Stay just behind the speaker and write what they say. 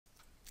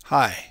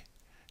Hi,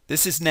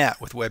 this is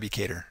Nat with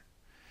Webucator.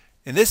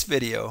 In this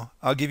video,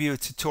 I'll give you a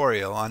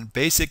tutorial on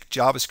basic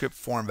JavaScript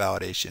form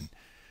validation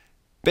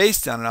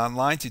based on an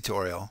online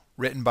tutorial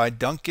written by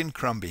Duncan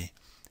Crumby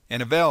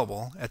and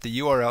available at the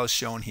URL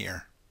shown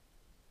here.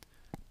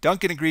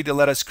 Duncan agreed to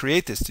let us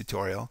create this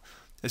tutorial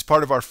as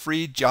part of our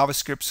free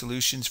JavaScript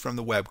Solutions from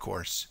the Web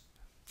course.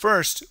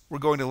 First, we're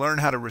going to learn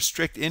how to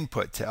restrict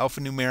input to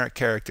alphanumeric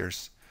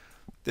characters.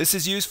 This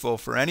is useful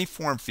for any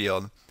form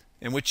field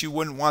in which you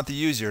wouldn't want the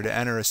user to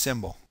enter a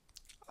symbol.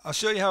 I'll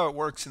show you how it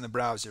works in the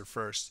browser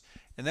first,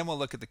 and then we'll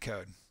look at the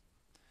code.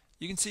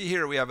 You can see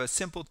here we have a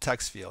simple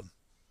text field.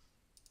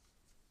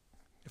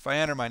 If I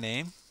enter my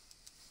name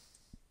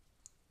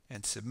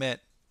and submit,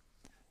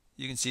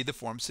 you can see the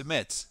form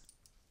submits.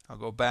 I'll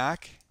go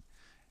back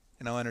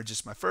and I'll enter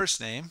just my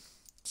first name,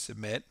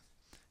 submit.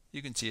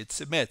 You can see it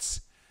submits.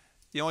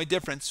 The only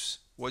difference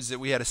was that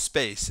we had a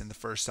space in the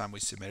first time we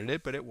submitted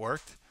it, but it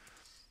worked.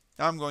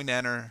 Now I'm going to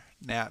enter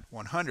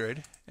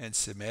nat100 and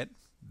submit.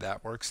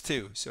 That works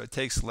too. So it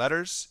takes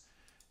letters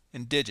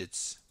and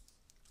digits,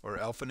 or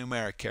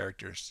alphanumeric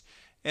characters,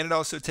 and it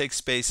also takes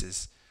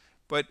spaces.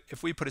 But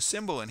if we put a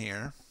symbol in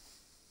here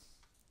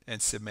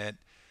and submit,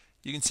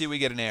 you can see we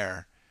get an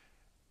error.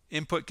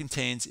 Input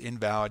contains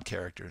invalid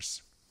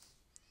characters.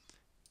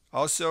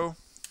 Also,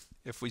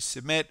 if we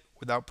submit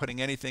without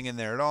putting anything in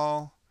there at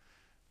all,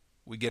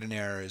 we get an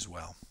error as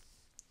well.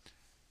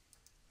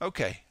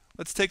 Okay,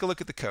 let's take a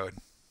look at the code.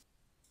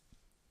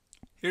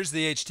 Here's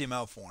the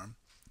HTML form.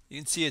 You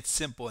can see it's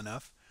simple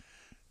enough.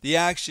 The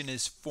action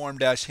is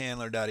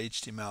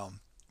form-handler.html.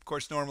 Of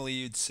course, normally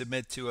you'd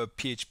submit to a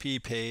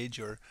PHP page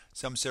or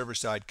some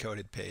server-side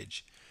coded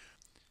page.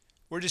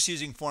 We're just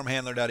using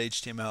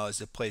form-handler.html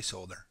as a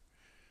placeholder.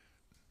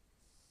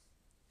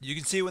 You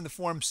can see when the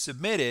form's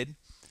submitted,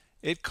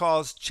 it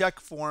calls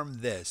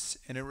checkFormThis,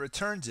 and it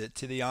returns it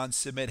to the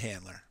onSubmit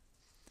handler.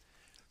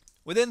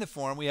 Within the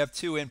form, we have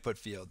two input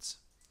fields.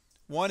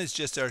 One is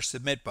just our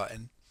submit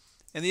button,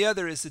 and the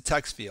other is the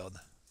text field,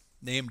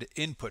 named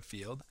input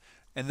field,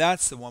 and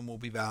that's the one we'll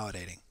be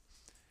validating.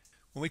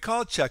 When we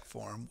call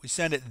checkForm, we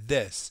send it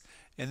this,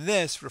 and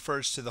this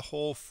refers to the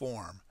whole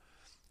form.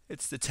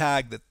 It's the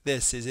tag that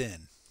this is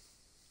in.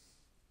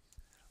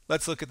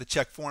 Let's look at the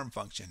checkForm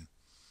function.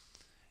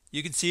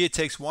 You can see it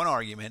takes one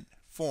argument,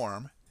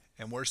 form,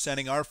 and we're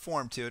sending our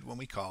form to it when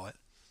we call it.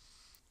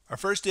 Our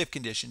first if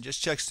condition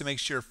just checks to make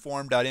sure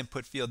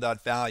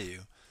form.inputField.value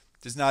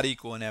does not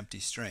equal an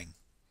empty string.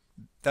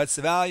 That's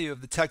the value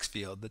of the text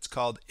field that's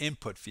called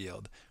input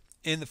field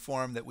in the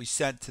form that we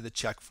sent to the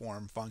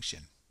checkForm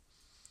function.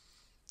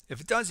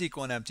 If it does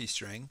equal an empty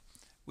string,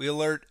 we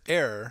alert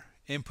error,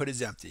 input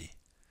is empty.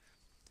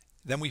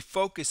 Then we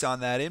focus on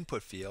that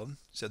input field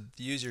so that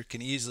the user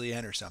can easily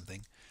enter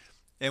something,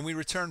 and we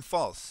return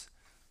false.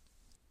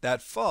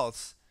 That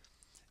false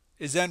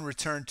is then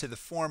returned to the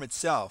form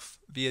itself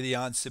via the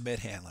onSubmit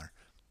handler.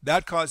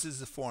 That causes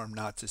the form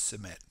not to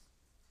submit.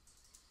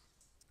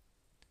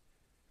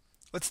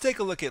 Let's take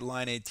a look at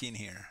line 18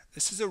 here.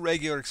 This is a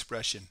regular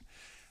expression.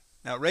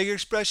 Now, regular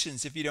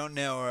expressions, if you don't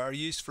know, are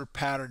used for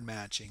pattern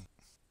matching.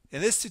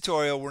 In this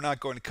tutorial, we're not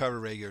going to cover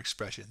regular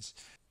expressions.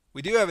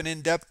 We do have an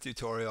in-depth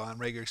tutorial on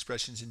regular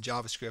expressions in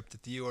JavaScript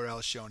at the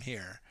URL shown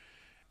here.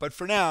 But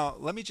for now,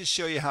 let me just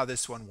show you how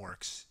this one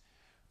works.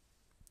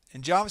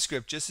 In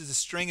JavaScript, just as a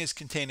string is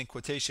contained in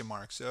quotation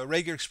marks, a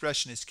regular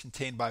expression is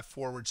contained by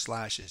forward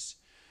slashes.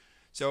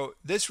 So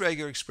this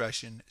regular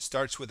expression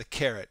starts with a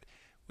caret,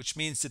 which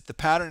means that the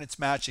pattern it's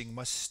matching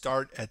must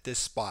start at this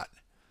spot.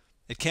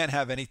 It can't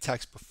have any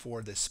text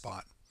before this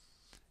spot.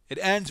 It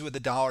ends with a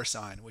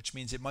 $, which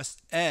means it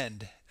must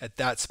end at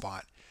that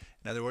spot.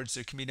 In other words,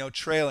 there can be no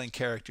trailing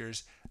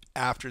characters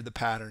after the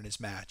pattern is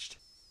matched.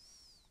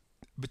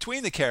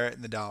 Between the caret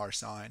and the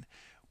 $,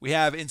 we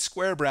have in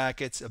square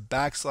brackets a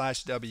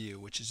 \w,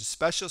 which is a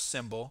special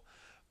symbol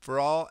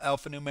for all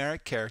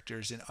alphanumeric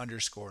characters and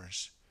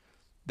underscores.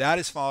 That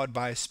is followed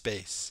by a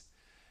space.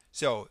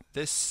 So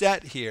this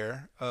set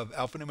here of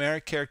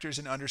alphanumeric characters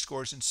and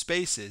underscores and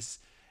spaces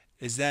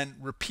is then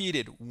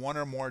repeated one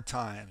or more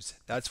times.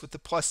 That's what the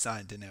plus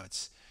sign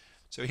denotes.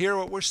 So here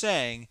what we're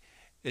saying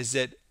is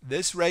that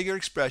this regular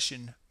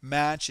expression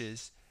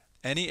matches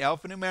any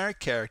alphanumeric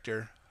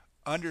character,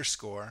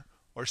 underscore,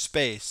 or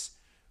space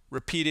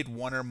repeated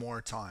one or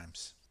more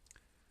times.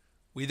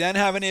 We then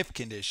have an if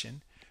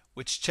condition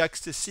which checks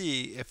to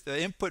see if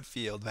the input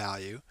field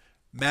value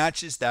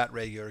matches that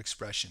regular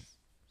expression.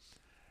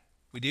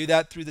 We do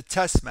that through the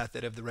test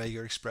method of the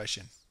regular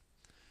expression.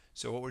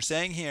 So what we're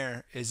saying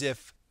here is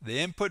if the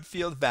input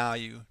field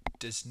value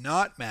does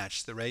not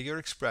match the regular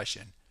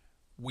expression,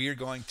 we are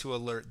going to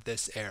alert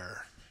this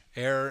error.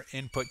 Error,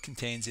 input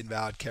contains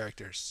invalid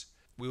characters.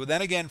 We will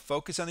then again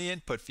focus on the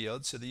input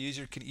field so the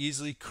user can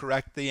easily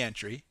correct the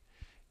entry,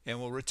 and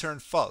will return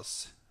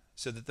false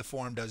so that the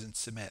form doesn't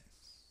submit.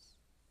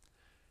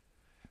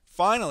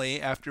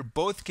 Finally, after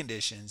both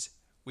conditions,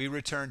 we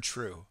return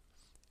true,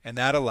 and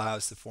that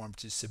allows the form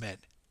to submit.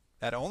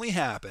 That only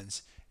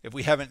happens if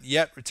we haven't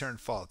yet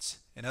returned false.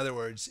 In other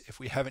words, if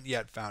we haven't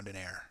yet found an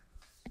error.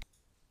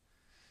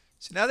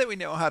 So now that we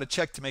know how to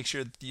check to make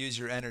sure that the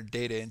user entered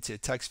data into a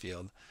text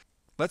field,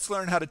 let's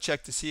learn how to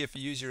check to see if a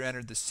user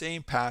entered the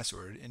same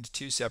password into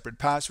two separate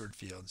password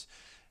fields.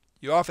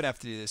 You often have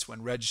to do this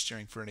when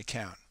registering for an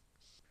account.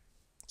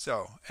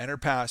 So enter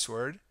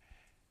password.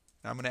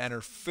 Now I'm going to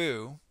enter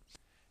foo.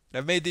 And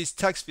I've made these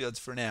text fields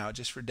for now,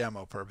 just for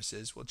demo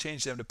purposes. We'll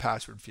change them to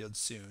password fields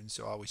soon,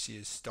 so all we see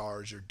is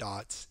stars or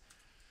dots.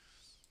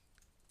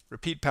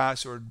 Repeat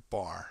password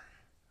bar.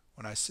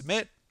 When I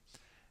submit,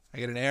 I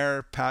get an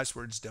error,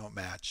 passwords don't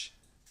match.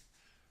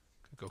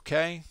 Click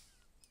OK.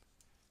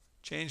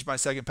 Change my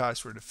second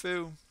password to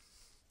foo,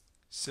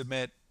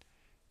 submit,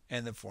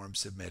 and the form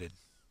submitted.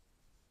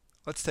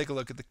 Let's take a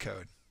look at the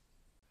code.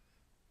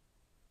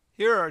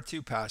 Here are our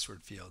two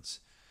password fields.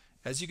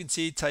 As you can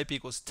see, type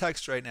equals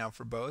text right now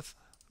for both.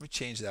 Let me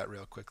change that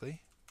real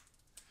quickly.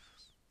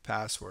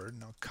 Password,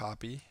 and I'll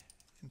copy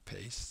and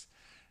paste.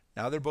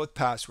 Now they're both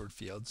password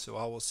fields, so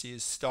all we'll see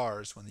is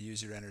stars when the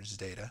user enters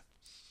data.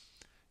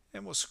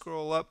 And we'll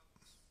scroll up.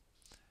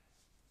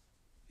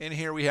 And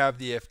here we have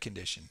the if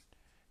condition.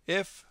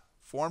 If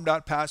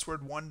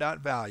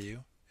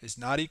form.password1.value is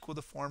not equal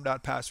to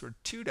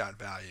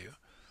form.password2.value,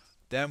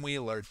 then we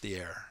alert the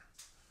error.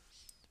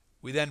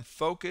 We then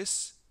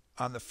focus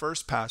on the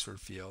first password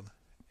field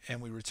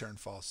and we return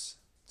false.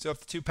 So if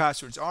the two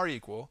passwords are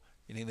equal,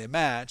 meaning they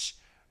match,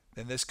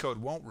 then this code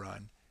won't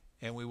run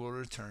and we will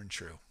return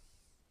true.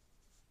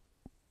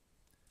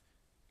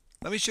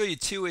 Let me show you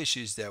two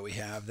issues that we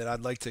have that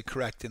I'd like to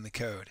correct in the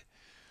code.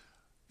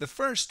 The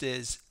first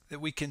is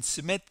that we can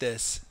submit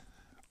this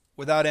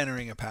without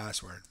entering a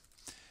password.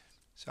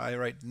 So I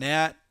write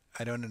nat,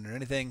 I don't enter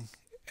anything,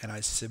 and I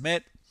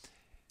submit,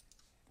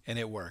 and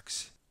it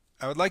works.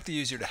 I would like the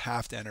user to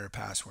have to enter a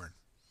password.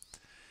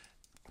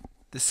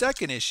 The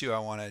second issue I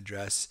want to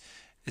address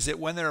is that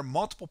when there are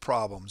multiple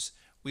problems,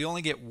 we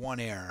only get one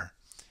error.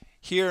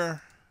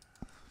 Here,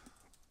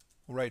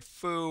 we'll write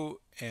foo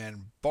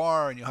and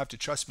bar, and you'll have to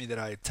trust me that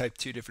I typed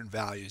two different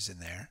values in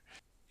there.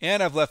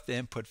 And I've left the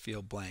input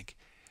field blank.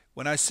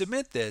 When I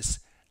submit this,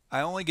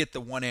 I only get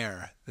the one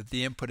error, that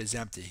the input is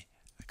empty.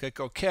 I click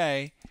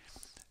OK,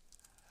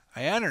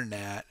 I enter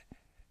nat,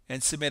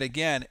 and submit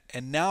again,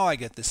 and now I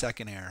get the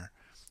second error.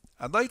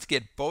 I'd like to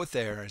get both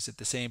errors at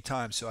the same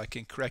time so I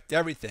can correct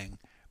everything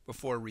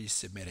before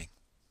resubmitting.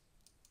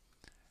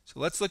 So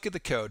let's look at the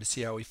code to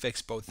see how we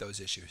fix both those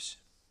issues.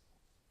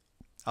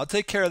 I'll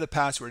take care of the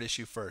password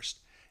issue first,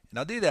 and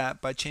I'll do that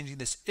by changing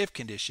this if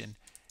condition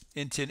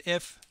into an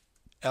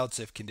if-else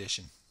if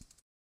condition.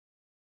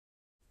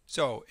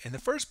 So in the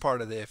first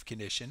part of the if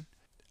condition,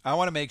 I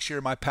want to make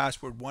sure my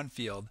password1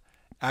 field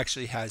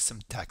actually has some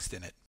text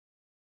in it.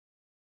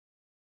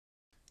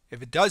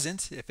 If it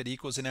doesn't, if it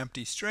equals an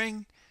empty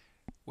string,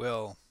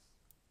 we'll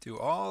do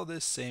all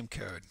this same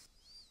code.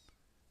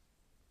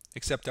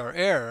 Except our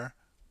error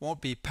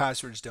won't be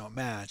passwords don't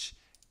match,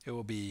 it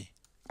will be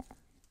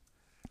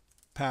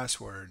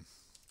password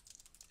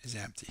is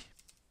empty.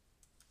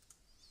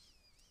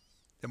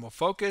 Then we'll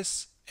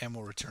focus and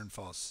we'll return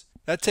false.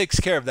 That takes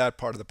care of that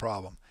part of the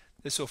problem.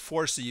 This will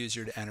force the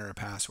user to enter a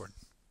password.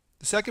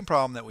 The second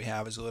problem that we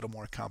have is a little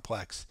more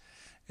complex.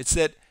 It's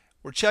that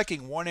we're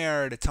checking one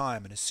error at a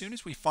time, and as soon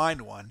as we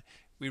find one,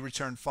 we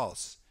return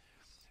false.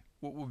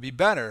 What would be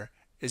better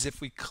is if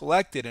we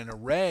collected an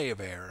array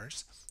of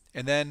errors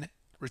and then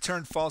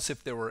returned false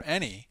if there were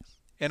any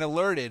and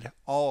alerted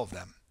all of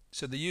them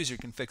so the user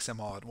can fix them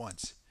all at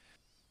once.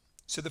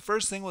 So the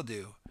first thing we'll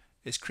do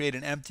is create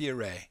an empty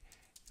array,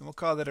 and we'll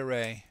call that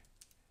array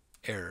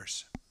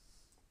errors.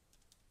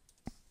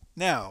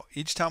 Now,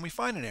 each time we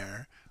find an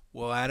error,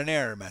 we'll add an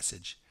error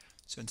message.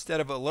 So instead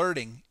of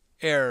alerting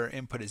error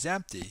input is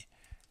empty,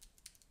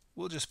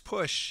 we'll just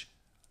push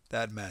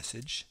that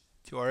message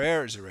to our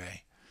errors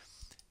array.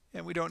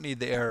 And we don't need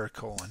the error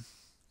colon.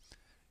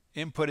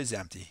 Input is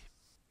empty.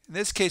 In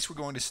this case, we're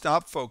going to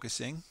stop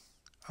focusing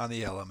on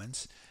the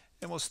elements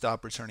and we'll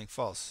stop returning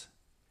false.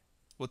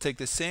 We'll take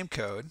the same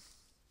code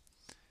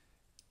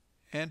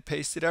and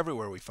paste it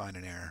everywhere we find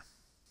an error.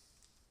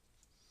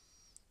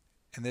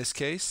 In this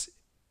case,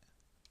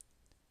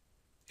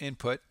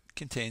 input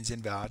contains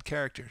invalid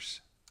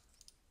characters.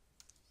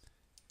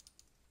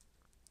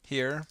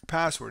 Here,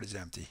 password is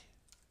empty.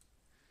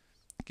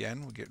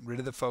 Again, we'll get rid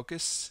of the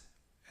focus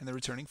and the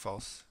returning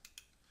false.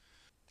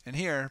 And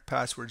here,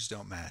 passwords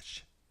don't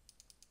match.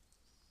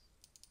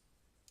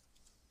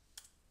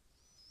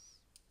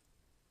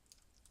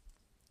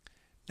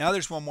 Now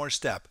there's one more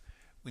step.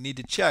 We need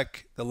to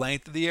check the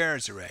length of the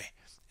errors array,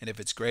 and if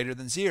it's greater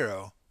than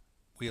 0,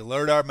 we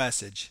alert our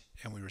message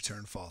and we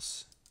return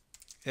false.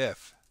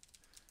 If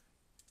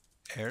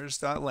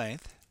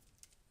errors.length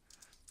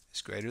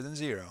is greater than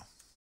 0,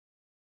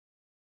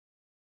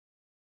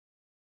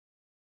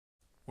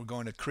 we're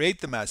going to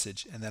create the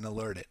message and then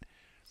alert it.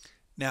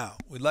 Now,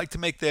 we'd like to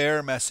make the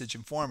error message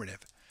informative.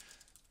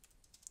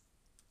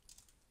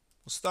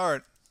 We'll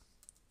start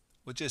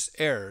with just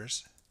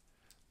errors.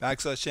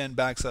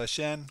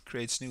 \n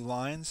creates new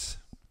lines.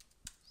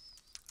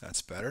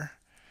 That's better.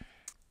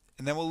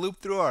 And then we'll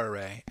loop through our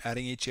array,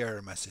 adding each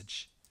error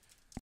message.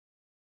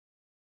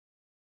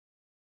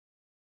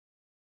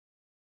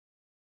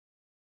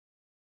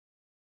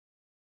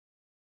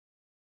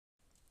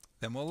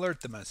 Then we'll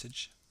alert the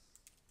message,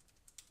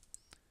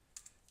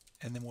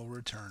 and then we'll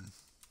return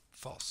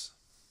false.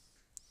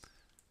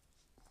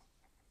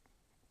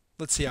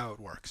 Let's see how it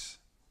works.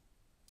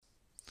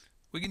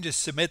 We can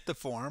just submit the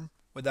form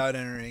without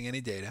entering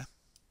any data.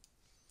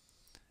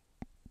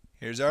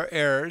 Here's our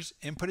errors.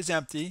 Input is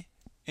empty,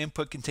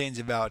 input contains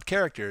invalid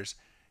characters,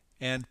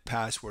 and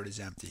password is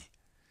empty.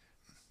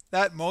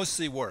 That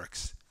mostly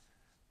works.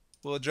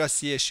 We'll address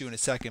the issue in a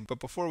second, but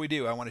before we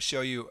do, I want to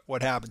show you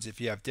what happens if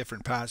you have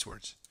different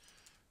passwords.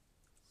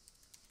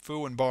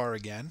 Foo and bar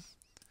again.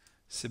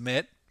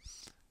 Submit.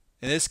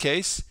 In this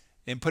case,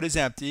 input is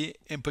empty,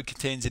 input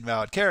contains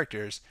invalid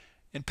characters,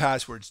 and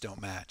passwords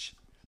don't match.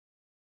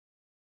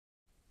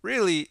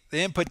 Really,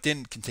 the input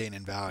didn't contain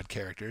invalid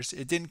characters.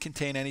 It didn't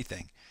contain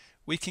anything.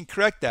 We can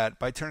correct that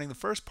by turning the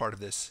first part of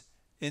this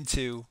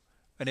into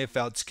an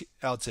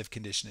if-else-if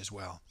condition as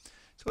well.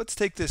 So let's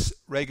take this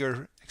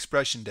regular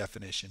expression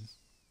definition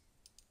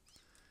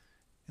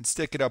and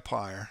stick it up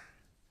higher.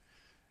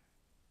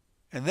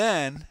 And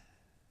then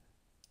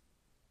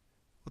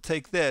we'll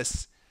take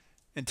this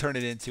and turn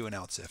it into an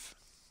else if.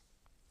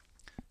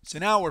 So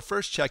now we're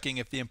first checking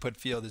if the input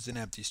field is an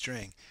empty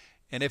string.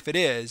 And if it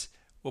is,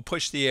 we'll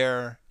push the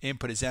error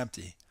input is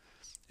empty.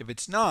 If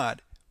it's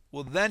not,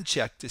 we'll then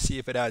check to see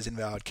if it has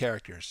invalid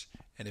characters.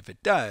 And if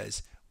it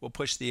does, we'll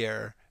push the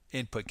error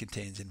input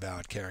contains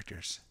invalid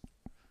characters.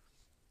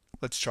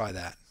 Let's try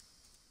that.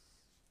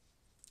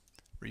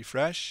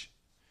 Refresh.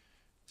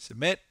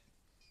 Submit.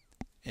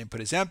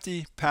 Input is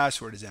empty.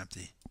 Password is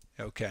empty.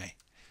 Okay.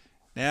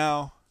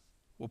 Now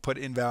we'll put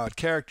invalid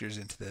characters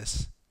into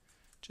this.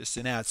 Just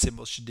an @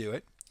 symbol should do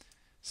it.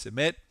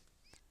 Submit.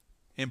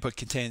 Input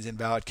contains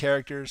invalid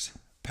characters.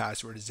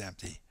 Password is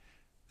empty.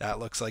 That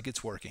looks like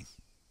it's working.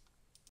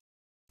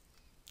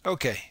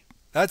 Okay,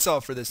 that's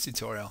all for this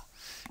tutorial.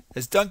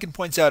 As Duncan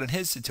points out in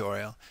his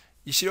tutorial,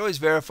 you should always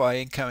verify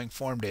incoming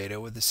form data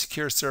with a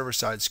secure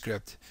server-side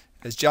script,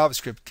 as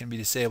JavaScript can be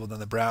disabled on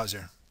the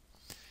browser.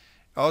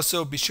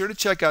 Also, be sure to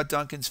check out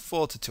Duncan's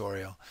full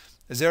tutorial,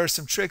 as there are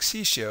some tricks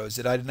he shows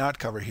that I did not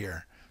cover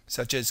here,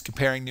 such as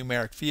comparing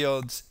numeric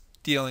fields,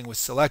 dealing with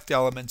select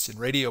elements and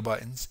radio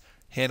buttons,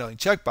 handling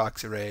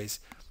checkbox arrays,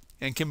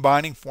 and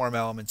combining form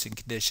elements and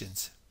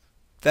conditions.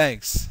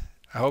 Thanks.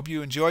 I hope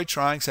you enjoy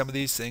trying some of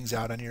these things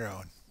out on your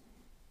own.